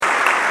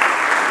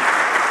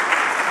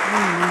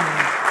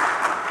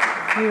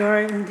We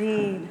are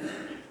indeed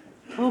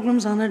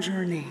pilgrims on a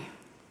journey.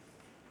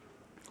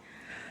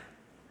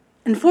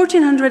 In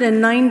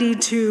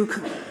 1492,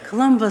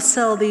 Columbus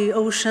sailed the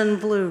ocean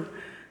blue.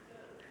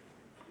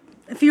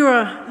 If you're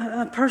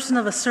a person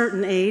of a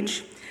certain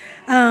age,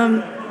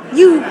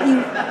 you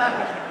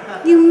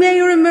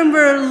may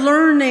remember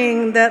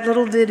learning that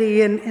little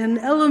ditty in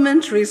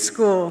elementary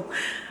school.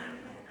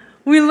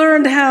 We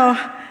learned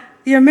how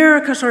the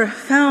Americas were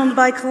found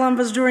by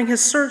Columbus during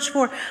his search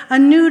for a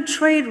new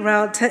trade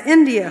route to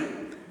India.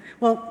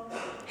 Well,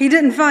 he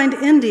didn't find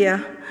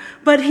India,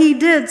 but he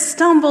did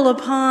stumble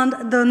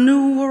upon the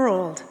New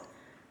World.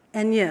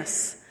 And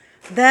yes,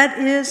 that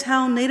is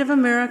how Native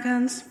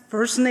Americans,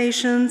 First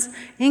Nations,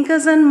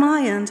 Incas, and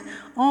Mayans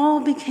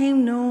all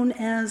became known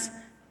as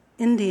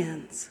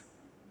Indians.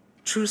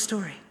 True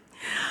story.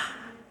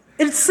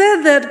 It's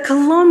said that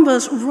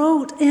Columbus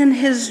wrote in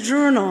his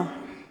journal,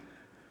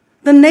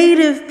 "The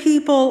native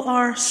people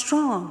are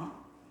strong,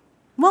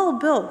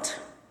 well-built,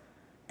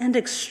 and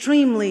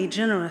extremely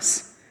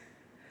generous.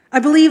 I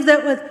believe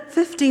that with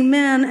 50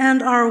 men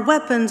and our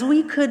weapons,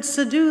 we could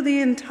subdue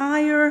the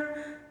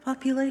entire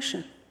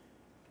population."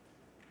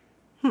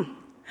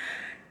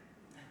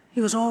 He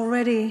was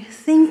already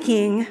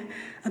thinking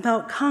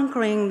about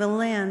conquering the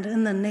land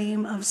in the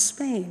name of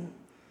Spain.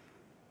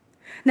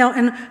 Now,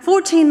 in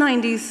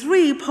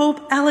 1493,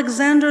 Pope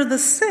Alexander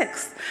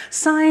VI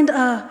signed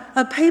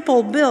a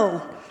papal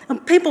bull,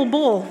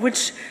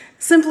 which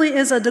simply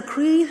is a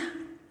decree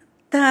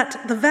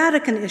that the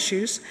Vatican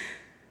issues,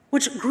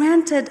 which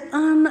granted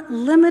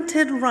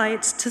unlimited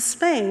rights to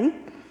Spain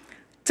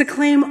to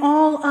claim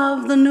all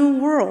of the New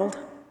World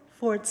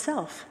for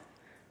itself.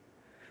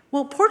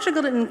 Well,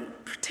 Portugal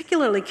didn't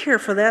particularly care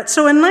for that,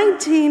 so in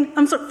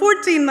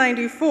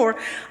 1494,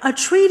 a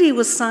treaty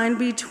was signed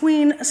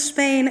between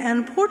Spain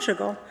and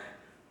Portugal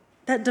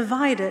that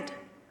divided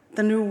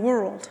the New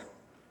World.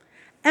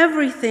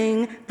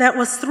 Everything that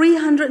was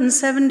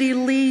 370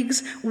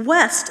 leagues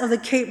west of the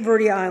Cape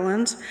Verde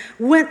Islands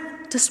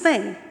went to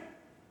Spain.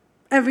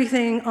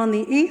 Everything on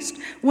the east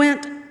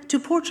went to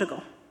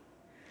Portugal.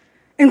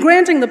 In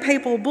granting the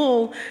papal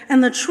bull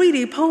and the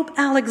treaty, Pope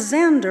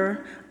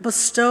Alexander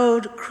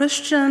bestowed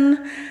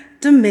Christian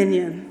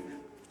dominion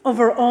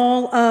over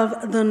all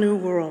of the New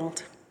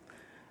World.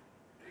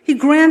 He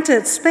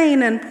granted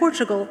Spain and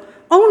Portugal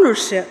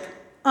ownership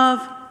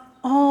of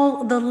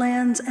all the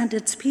lands and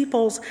its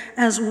peoples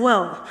as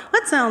well.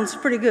 That sounds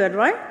pretty good,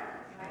 right?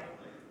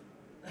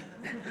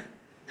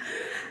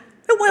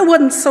 It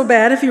wasn't so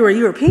bad if you were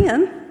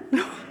European.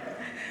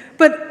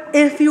 But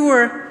if you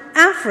were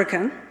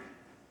African,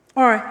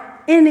 or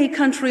any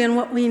country in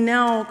what we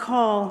now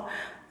call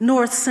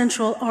North,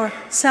 Central, or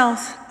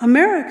South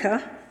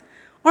America,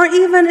 or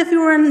even if you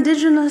were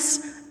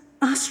indigenous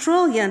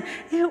Australian,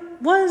 it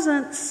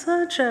wasn't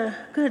such a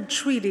good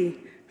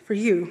treaty for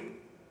you.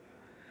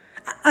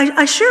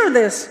 I share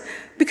this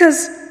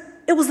because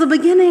it was the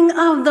beginning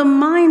of the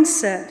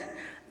mindset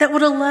that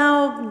would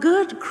allow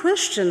good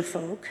Christian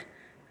folk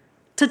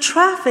to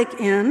traffic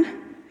in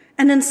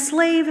and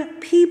enslave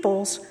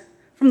peoples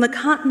from the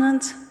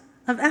continent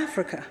of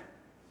Africa.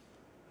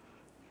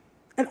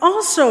 It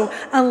also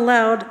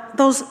allowed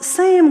those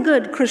same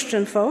good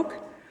Christian folk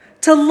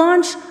to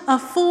launch a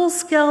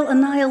full-scale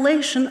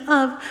annihilation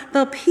of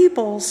the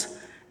peoples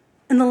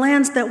in the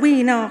lands that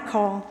we now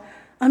call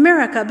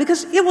America,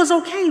 because it was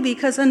okay,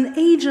 because an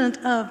agent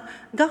of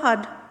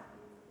God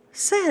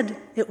said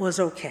it was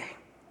okay.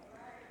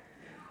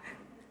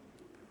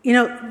 You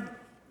know,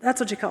 that's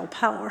what you call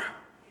power.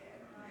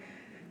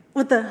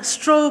 With the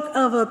stroke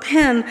of a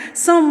pen,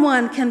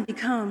 someone can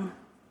become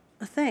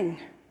a thing.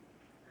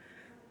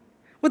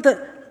 With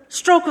the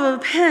stroke of a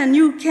pen,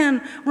 you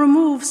can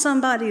remove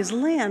somebody's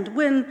land.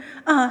 With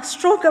a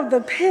stroke of the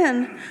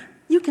pen,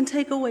 you can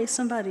take away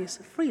somebody's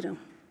freedom.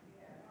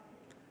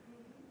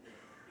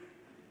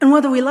 And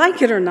whether we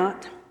like it or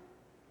not,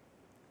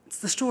 it's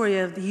the story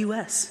of the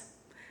U.S.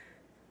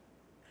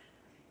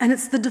 And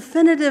it's the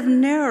definitive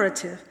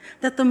narrative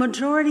that the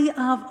majority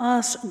of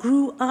us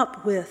grew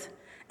up with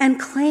and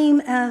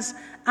claim as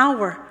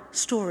our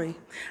story.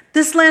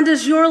 This land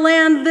is your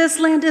land, this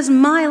land is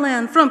my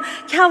land, from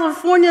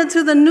California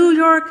to the New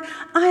York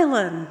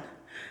Island.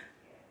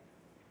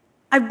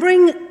 I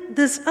bring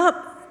this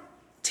up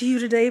to you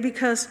today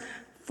because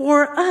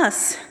for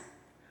us,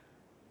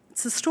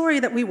 it's a story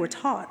that we were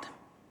taught,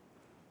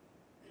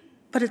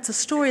 but it's a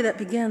story that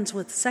begins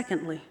with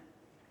secondly.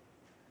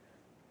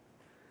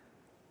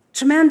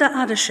 Chimamanda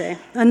Adichie,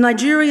 a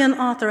Nigerian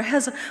author,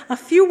 has a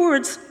few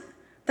words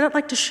that I'd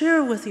like to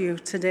share with you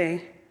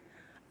today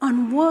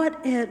on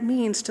what it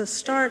means to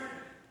start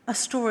a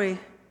story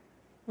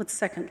with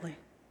secondly.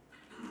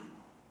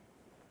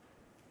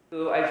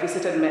 So I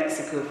visited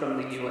Mexico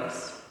from the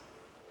US.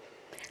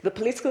 The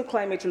political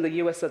climate in the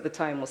US at the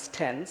time was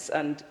tense,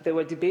 and there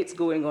were debates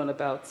going on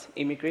about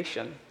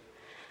immigration.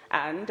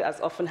 And as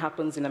often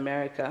happens in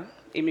America,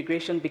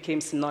 immigration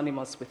became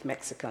synonymous with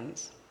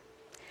Mexicans.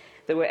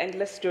 There were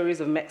endless stories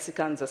of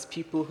Mexicans as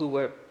people who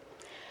were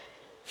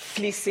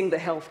fleecing the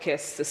healthcare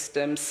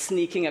system,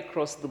 sneaking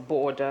across the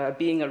border,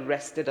 being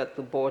arrested at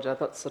the border,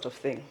 that sort of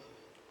thing.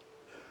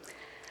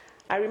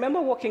 I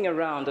remember walking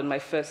around on my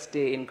first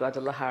day in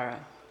Guadalajara,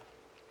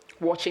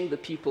 watching the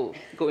people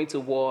going to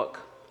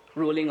work,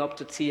 rolling up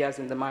tortillas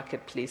in the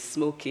marketplace,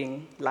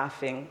 smoking,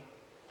 laughing.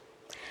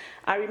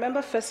 I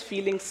remember first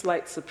feeling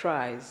slight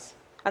surprise,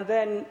 and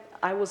then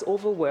I was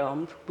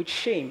overwhelmed with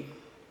shame.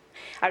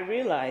 I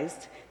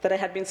realized that I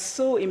had been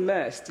so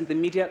immersed in the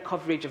media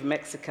coverage of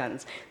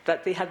Mexicans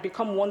that they had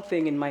become one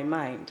thing in my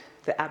mind,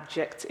 the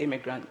abject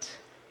immigrant.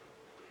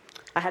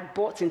 I had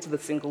bought into the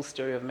single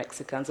story of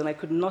Mexicans, and I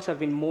could not have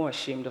been more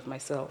ashamed of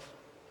myself.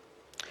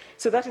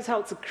 So that is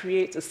how to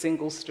create a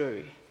single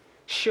story.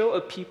 Show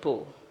a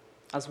people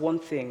as one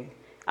thing,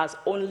 as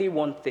only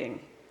one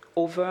thing,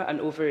 over and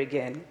over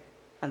again,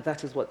 and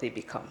that is what they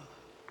become.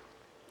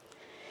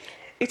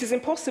 It is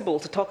impossible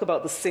to talk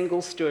about the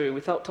single story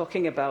without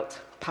talking about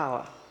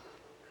power.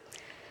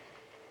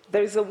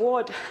 There is a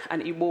word,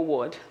 an Igbo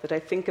word, that I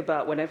think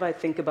about whenever I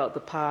think about the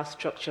power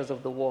structures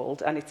of the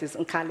world, and it is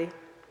nkali.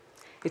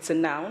 It's a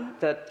noun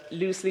that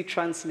loosely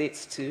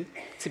translates to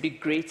be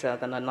greater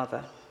than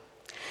another.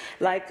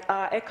 Like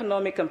our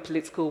economic and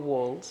political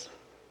worlds,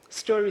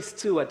 stories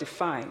too are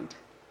defined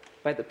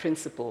by the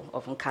principle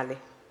of nkali.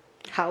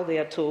 How they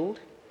are told,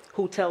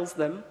 who tells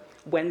them,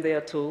 when they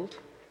are told,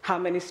 how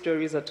many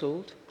stories are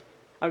told,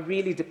 are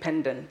really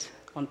dependent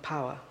on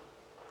power.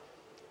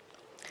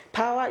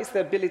 Power is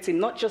the ability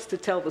not just to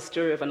tell the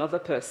story of another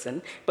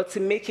person, but to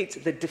make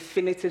it the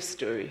definitive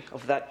story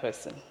of that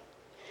person.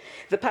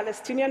 The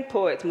Palestinian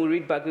poet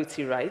Mourid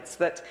Barghouti writes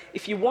that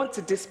if you want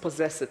to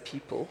dispossess a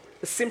people,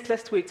 the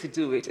simplest way to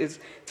do it is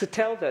to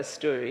tell their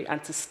story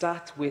and to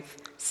start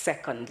with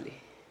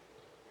secondly.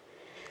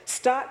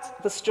 Start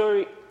the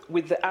story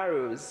with the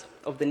arrows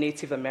of the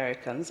Native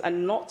Americans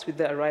and not with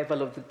the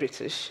arrival of the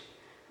British,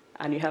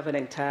 and you have an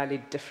entirely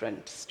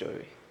different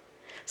story.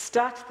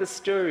 Start the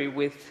story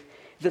with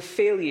the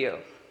failure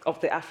of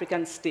the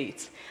African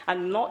state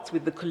and not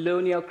with the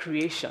colonial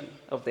creation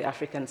of the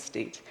African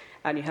state,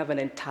 and you have an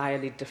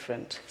entirely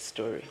different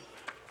story.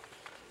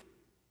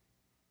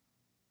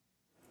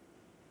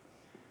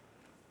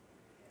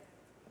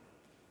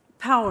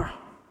 Power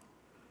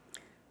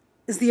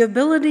is the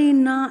ability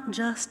not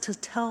just to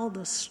tell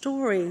the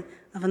story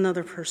of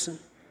another person,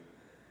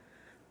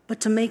 but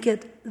to make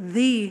it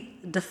the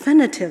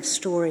definitive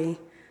story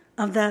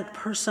of that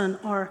person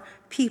or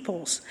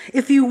peoples.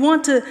 If you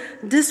want to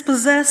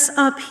dispossess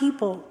a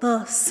people,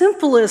 the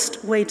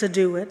simplest way to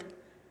do it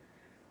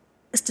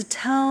is to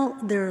tell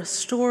their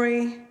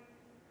story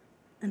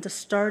and to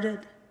start it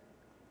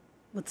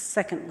with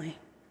secondly.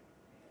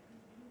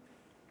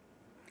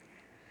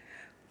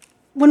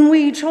 When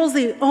we chose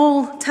the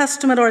Old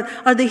Testament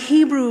or the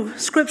Hebrew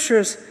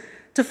scriptures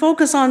to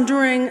focus on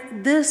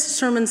during this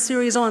sermon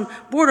series on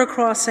border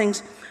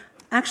crossings,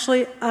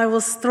 actually, I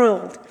was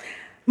thrilled.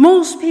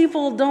 Most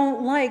people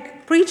don't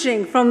like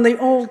preaching from the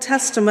Old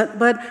Testament,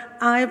 but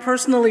I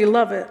personally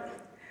love it.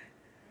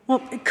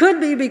 Well, it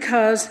could be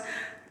because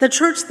the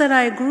church that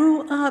I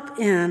grew up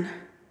in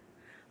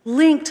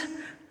linked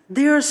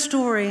their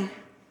story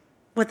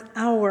with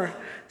our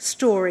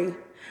story.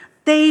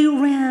 They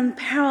ran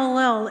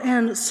parallel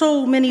in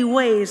so many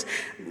ways.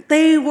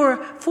 They were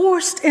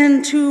forced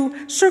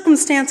into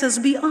circumstances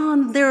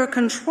beyond their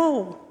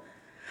control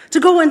to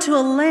go into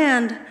a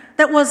land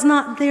that was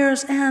not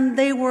theirs, and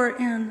they were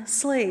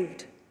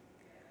enslaved.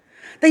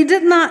 They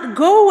did not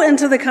go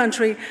into the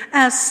country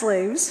as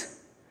slaves,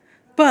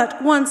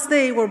 but once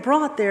they were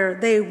brought there,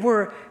 they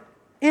were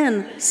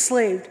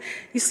enslaved.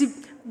 You see,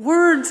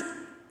 words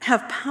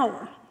have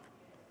power.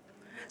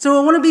 So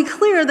I want to be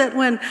clear that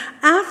when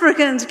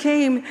Africans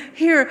came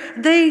here,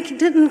 they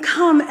didn't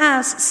come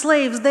as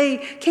slaves. They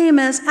came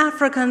as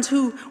Africans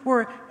who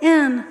were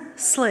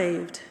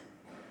enslaved.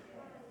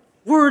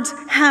 Words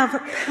have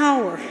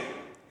power.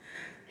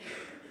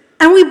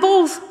 And we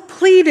both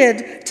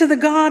pleaded to the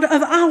God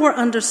of our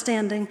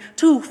understanding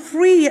to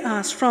free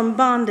us from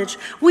bondage.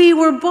 We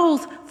were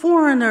both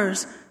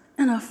foreigners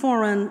in a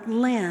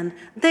foreign land.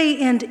 They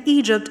in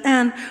Egypt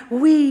and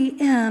we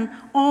in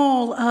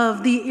all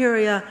of the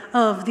area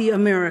of the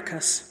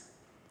Americas.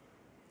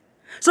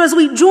 So as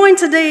we join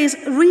today's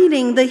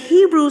reading, the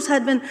Hebrews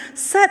had been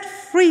set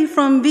free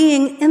from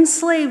being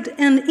enslaved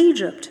in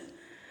Egypt.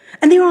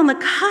 And they were on the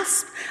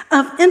cusp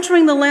of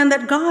entering the land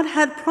that God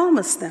had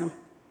promised them.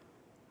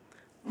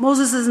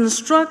 Moses is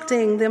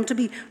instructing them to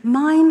be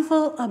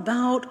mindful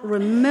about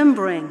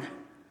remembering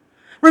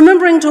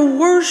to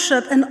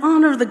worship and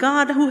honor the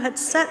God who had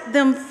set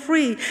them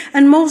free.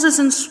 And Moses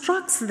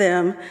instructs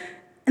them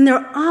in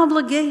their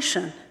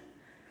obligation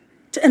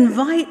to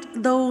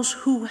invite those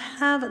who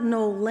have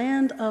no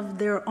land of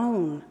their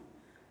own,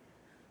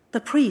 the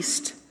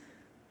priest,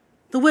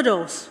 the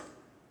widows,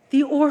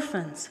 the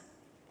orphans,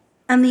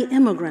 and the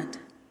immigrant,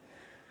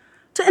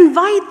 to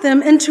invite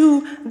them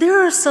into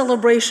their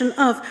celebration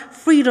of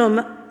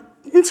freedom,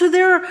 into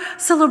their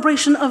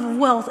celebration of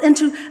wealth,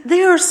 into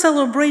their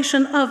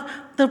celebration of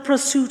the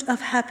pursuit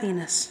of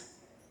happiness.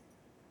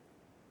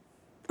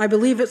 I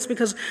believe it's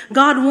because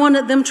God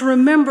wanted them to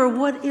remember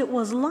what it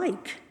was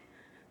like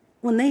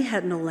when they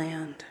had no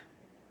land,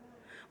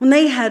 when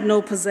they had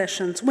no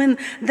possessions, when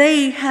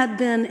they had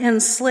been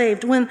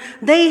enslaved, when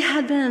they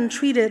had been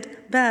treated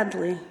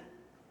badly,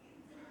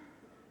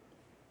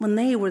 when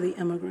they were the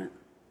immigrant,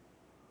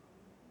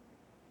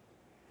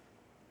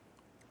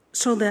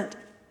 so that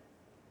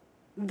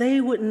they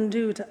wouldn't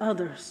do to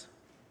others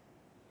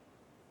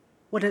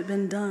what had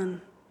been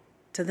done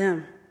to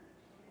them.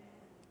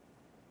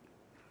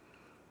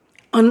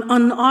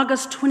 On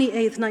August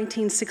 28th,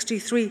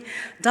 1963,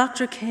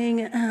 Dr.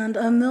 King and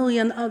a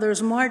million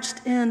others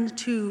marched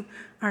into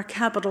our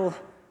capital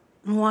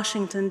in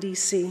Washington,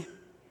 D.C.,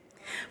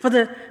 for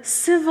the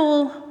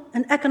civil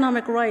and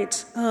economic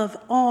rights of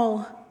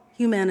all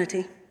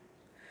humanity.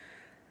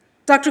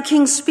 Dr.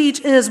 King's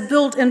speech is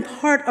built in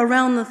part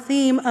around the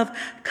theme of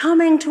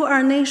coming to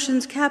our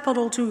nation's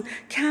capital to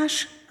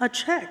cash a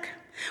check,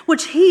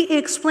 which he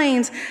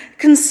explains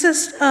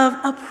consists of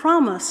a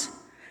promise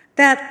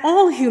that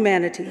all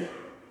humanity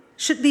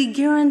should be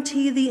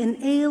guaranteed the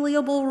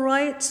inalienable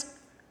rights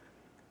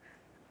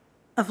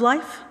of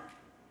life,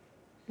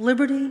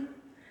 liberty,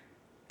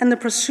 and the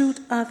pursuit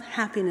of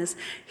happiness.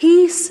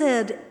 He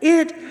said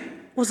it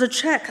was a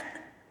check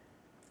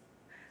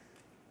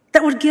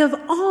that would give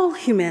all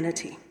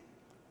humanity,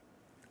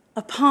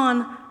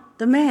 upon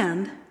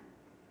demand,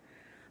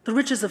 the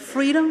riches of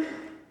freedom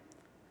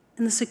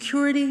and the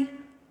security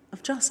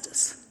of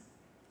justice.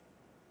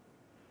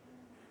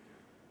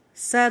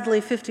 Sadly,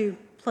 50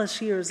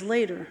 plus years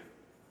later,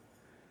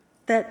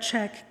 that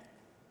check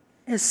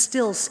is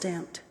still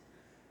stamped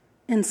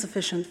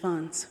insufficient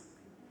funds.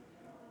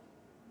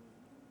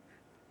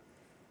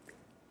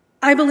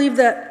 I believe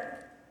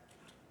that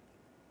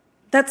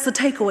that's the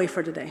takeaway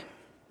for today.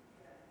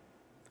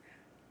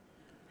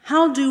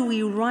 How do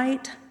we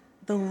right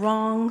the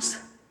wrongs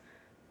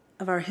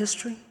of our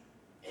history,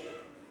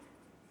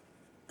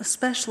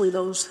 especially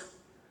those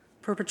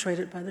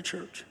perpetrated by the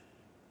church?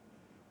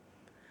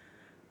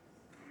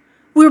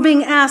 We're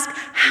being asked,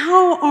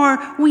 how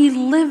are we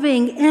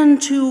living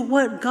into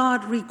what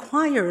God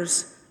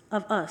requires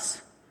of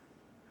us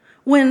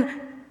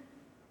when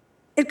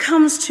it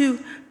comes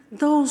to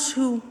those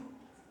who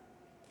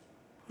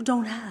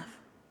don't have?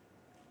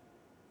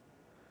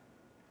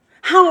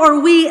 How are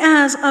we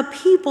as a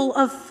people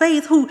of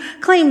faith who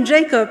claim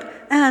Jacob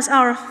as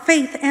our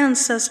faith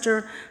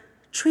ancestor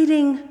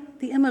treating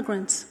the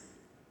immigrants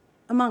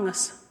among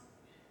us?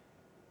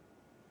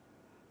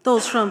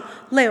 Those from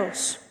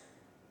Laos,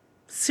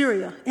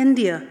 Syria,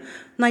 India,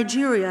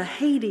 Nigeria,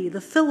 Haiti, the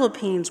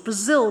Philippines,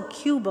 Brazil,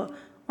 Cuba,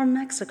 or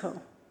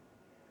Mexico.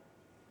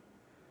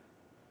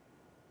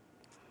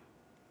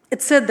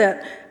 It's said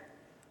that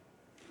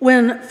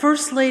when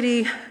First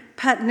Lady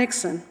Pat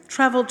Nixon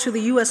traveled to the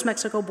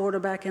U.S.-Mexico border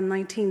back in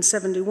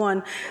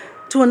 1971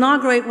 to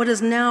inaugurate what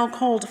is now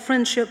called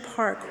Friendship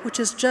Park, which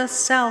is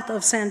just south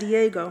of San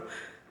Diego,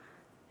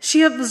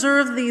 she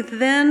observed the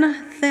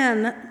then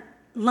thin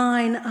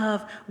line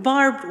of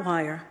barbed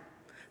wire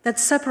that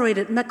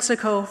separated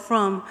Mexico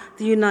from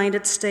the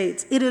United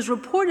States. It is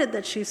reported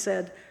that she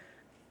said,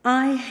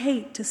 "I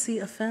hate to see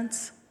a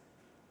fence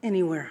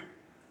anywhere."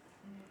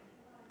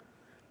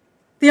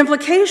 The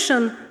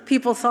implication,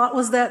 people thought,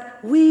 was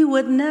that we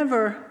would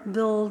never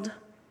build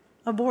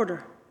a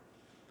border.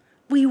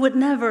 We would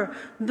never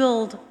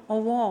build a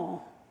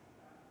wall.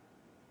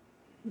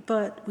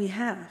 But we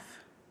have.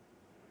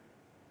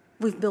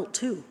 We've built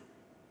two.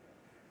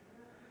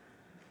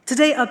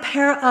 Today, a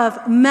pair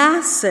of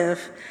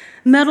massive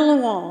metal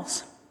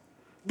walls,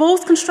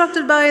 both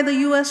constructed by the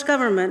U.S.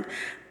 government,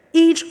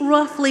 each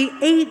roughly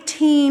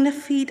 18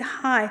 feet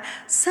high,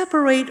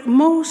 separate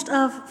most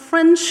of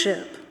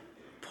Friendship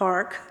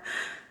Park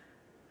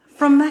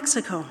from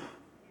Mexico.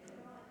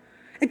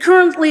 It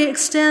currently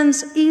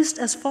extends east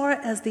as far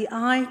as the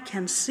eye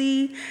can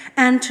see,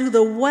 and to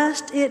the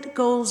west it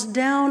goes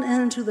down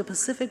into the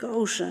Pacific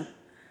Ocean.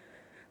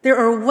 There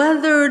are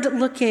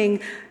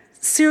weathered-looking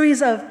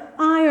series of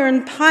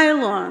iron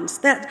pylons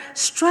that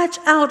stretch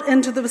out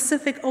into the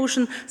Pacific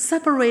Ocean,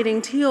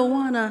 separating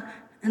Tijuana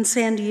and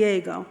San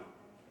Diego.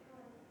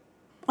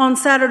 On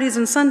Saturdays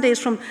and Sundays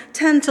from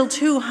 10 till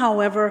 2,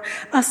 however,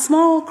 a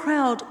small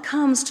crowd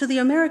comes to the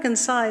American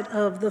side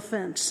of the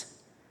fence.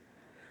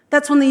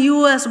 That's when the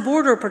U.S.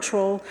 Border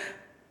Patrol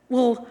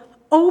will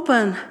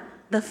open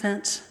the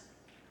fence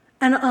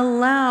and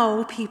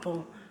allow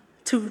people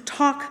to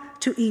talk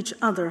to each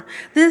other.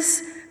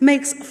 This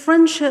makes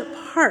Friendship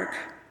Park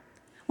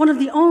one of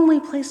the only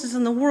places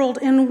in the world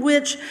in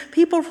which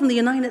people from the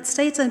United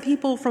States and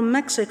people from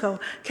Mexico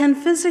can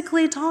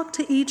physically talk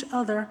to each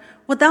other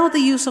without the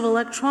use of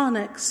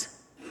electronics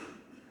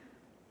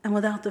and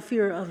without the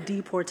fear of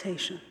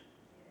deportation.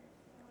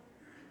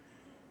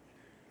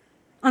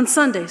 On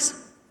Sundays,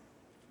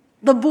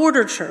 the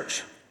Border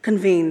Church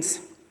convenes.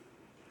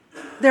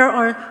 There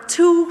are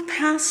 2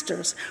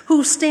 pastors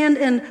who stand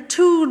in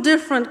 2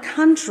 different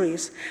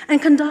countries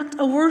and conduct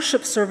a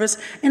worship service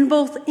in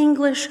both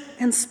English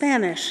and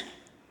Spanish.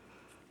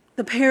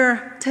 The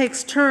pair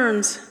takes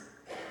turns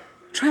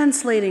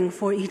translating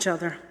for each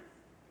other.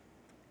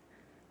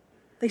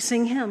 They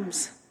sing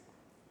hymns.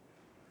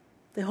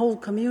 They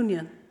hold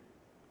communion.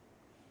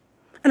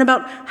 And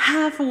about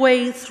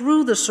halfway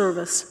through the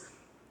service,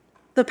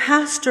 the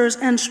pastors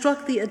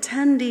instruct the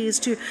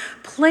attendees to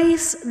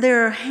place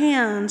their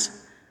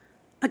hands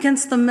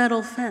against the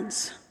metal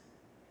fence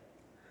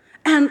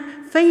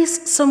and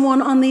face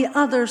someone on the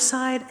other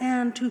side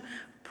and to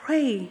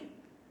pray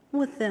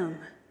with them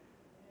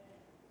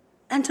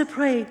and to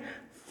pray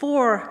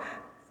for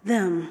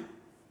them.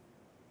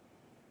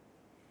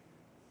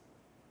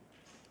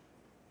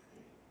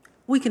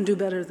 We can do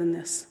better than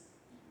this.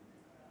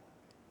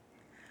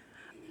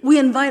 We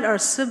invite our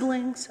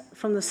siblings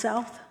from the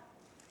South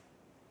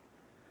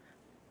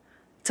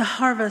to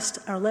harvest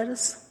our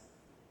lettuce,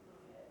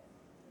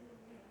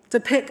 to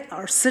pick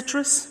our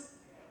citrus,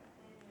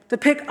 to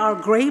pick our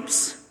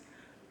grapes,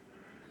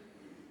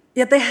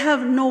 yet they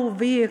have no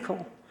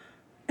vehicle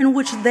in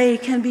which they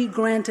can be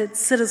granted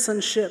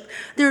citizenship.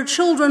 Their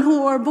children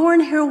who are born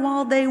here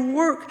while they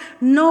work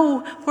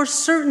know for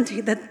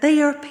certainty that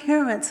their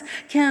parents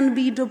can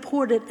be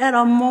deported at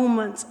a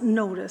moment's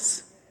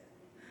notice.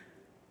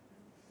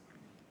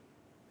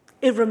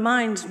 It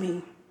reminds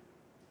me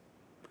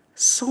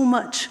so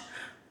much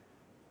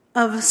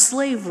of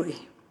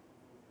slavery.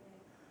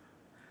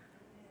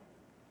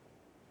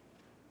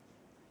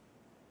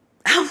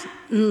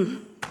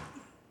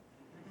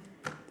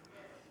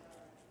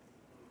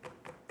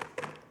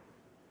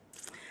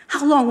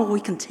 How long will we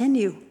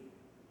continue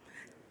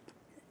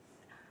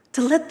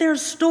to let their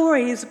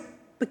stories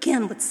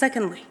begin with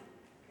secondly?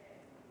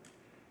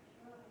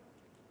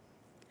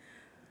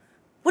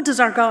 What does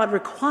our God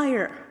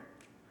require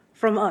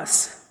from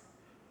us?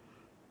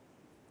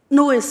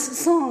 Noah's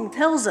song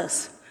tells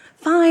us,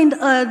 find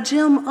a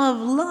gem of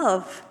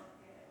love.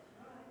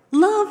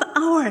 Love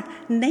our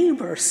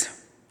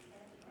neighbors.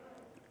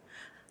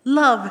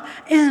 Love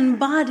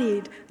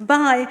embodied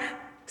by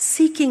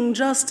seeking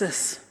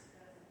justice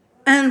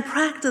and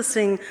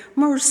practicing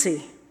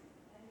mercy.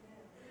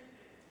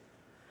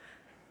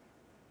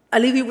 I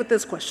leave you with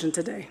this question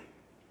today.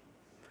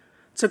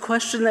 It's a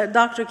question that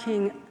Dr.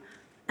 King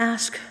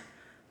asked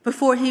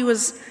before he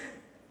was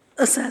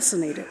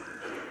assassinated.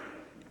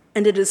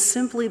 And it is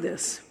simply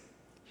this.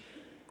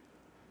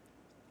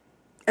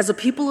 As a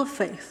people of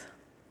faith,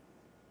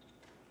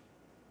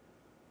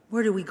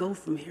 where do we go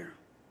from here?